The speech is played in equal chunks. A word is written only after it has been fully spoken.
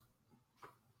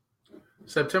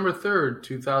September 3rd,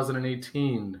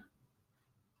 2018.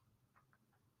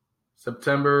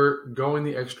 September, going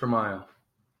the extra mile.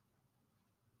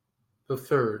 The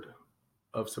 3rd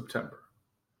of September.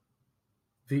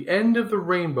 The end of the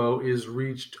rainbow is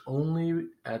reached only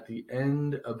at the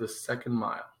end of the second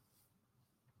mile.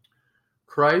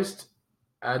 Christ's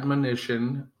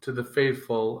admonition to the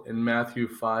faithful in Matthew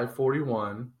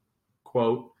 5:41,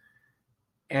 quote,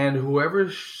 "And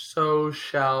whoever so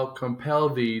shall compel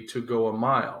thee to go a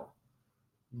mile,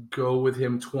 go with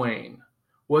him twain,"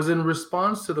 was in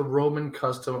response to the Roman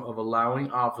custom of allowing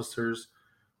officers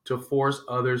to force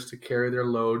others to carry their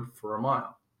load for a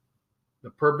mile. The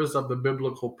purpose of the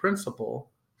biblical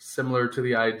principle, similar to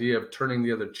the idea of turning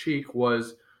the other cheek,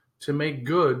 was to make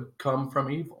good come from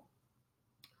evil.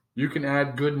 You can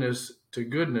add goodness to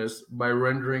goodness by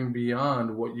rendering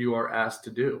beyond what you are asked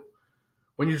to do.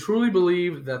 When you truly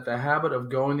believe that the habit of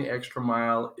going the extra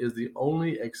mile is the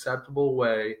only acceptable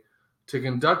way to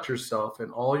conduct yourself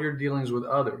in all your dealings with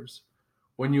others,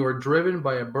 when you are driven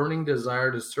by a burning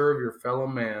desire to serve your fellow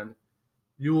man,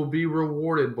 you will be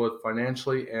rewarded both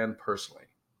financially and personally.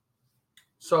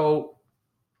 So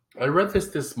I read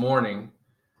this morning,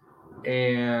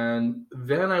 and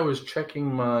then I was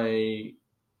checking my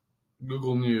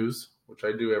Google News, which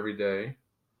I do every day,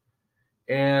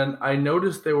 and I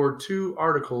noticed there were two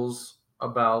articles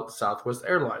about Southwest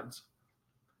Airlines.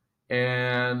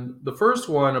 And the first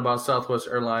one about Southwest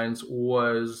Airlines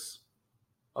was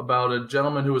about a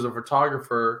gentleman who was a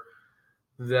photographer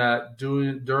that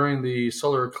during the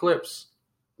solar eclipse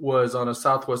was on a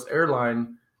Southwest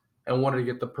airline and wanted to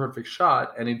get the perfect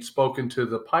shot, and he'd spoken to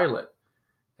the pilot.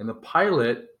 And the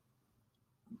pilot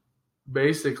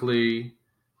basically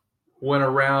went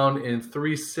around in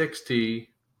 360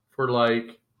 for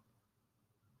a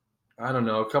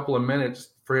couple of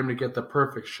minutes for him to get the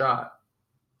perfect shot.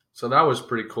 So that was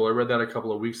pretty cool. I read that a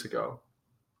couple of weeks ago.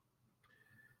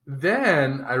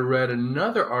 Then I read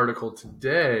another article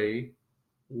today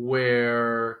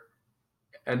where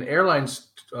an airline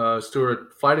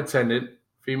steward,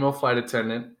 female flight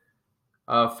attendant,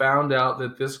 found out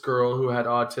that this girl who had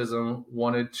autism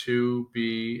wanted to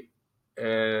be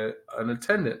an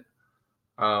attendant,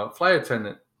 flight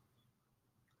attendant.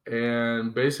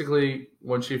 And basically,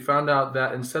 when she found out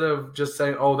that, instead of just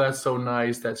saying, "Oh, that's so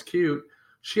nice, that's cute,"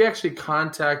 she actually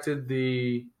contacted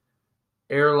the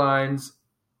airlines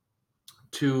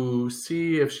to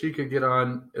see if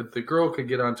the girl could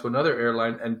get onto another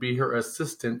airline and be her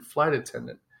assistant flight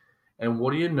attendant. And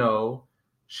what do you know?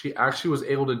 She actually was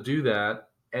able to do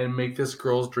that and make this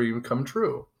girl's dream come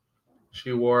true.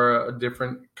 She wore a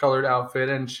different colored outfit,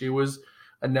 and she was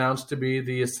announced to be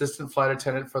the assistant flight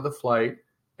attendant for the flight,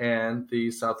 and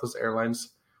the Southwest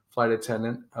Airlines flight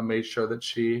attendant made sure that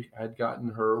she had gotten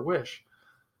her wish.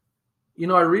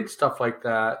 I read stuff like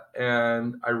that,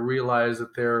 and I realize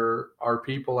that there are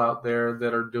people out there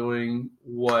that are doing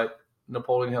what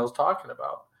Napoleon Hill's talking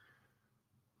about.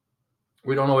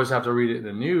 We don't always have to read it in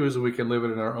the news. We can live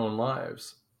it in our own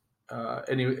lives.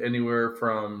 Anywhere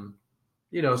from,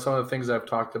 some of the things I've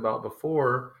talked about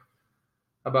before,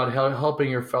 about helping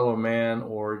your fellow man,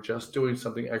 or just doing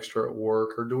something extra at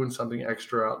work, or doing something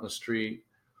extra out in the street,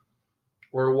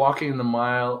 or walking the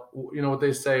mile. You know what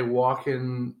they say,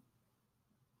 walking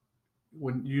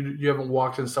when you haven't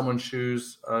walked in someone's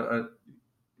shoes.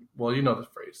 Well, you know the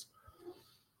phrase.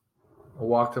 I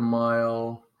walked a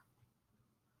mile.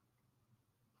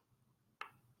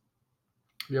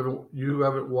 You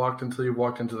haven't walked until you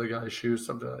walked into the guy's shoes.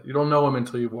 Something like that. You don't know him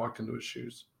until you've walked into his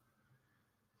shoes.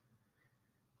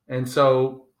 And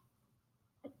so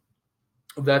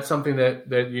that's something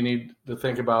that you need to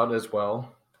think about as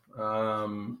well.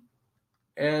 And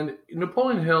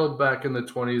Napoleon Hill back in the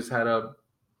 20s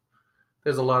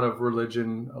there's a lot of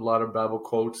religion, a lot of Bible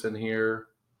quotes in here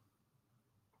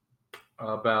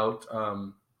about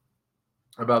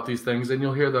these things, and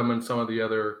you'll hear them in some of the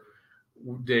other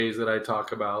days that I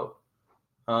talk about.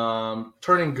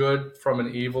 Turning good from an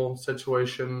evil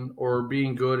situation, or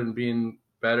being good and being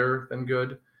better than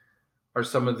good, are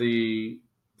some of the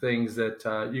things that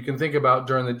you can think about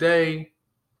during the day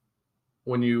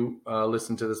when you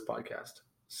listen to this podcast.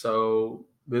 So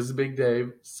this is Big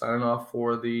Dave signing off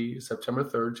for the September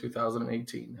 3rd,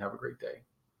 2018. Have a great day.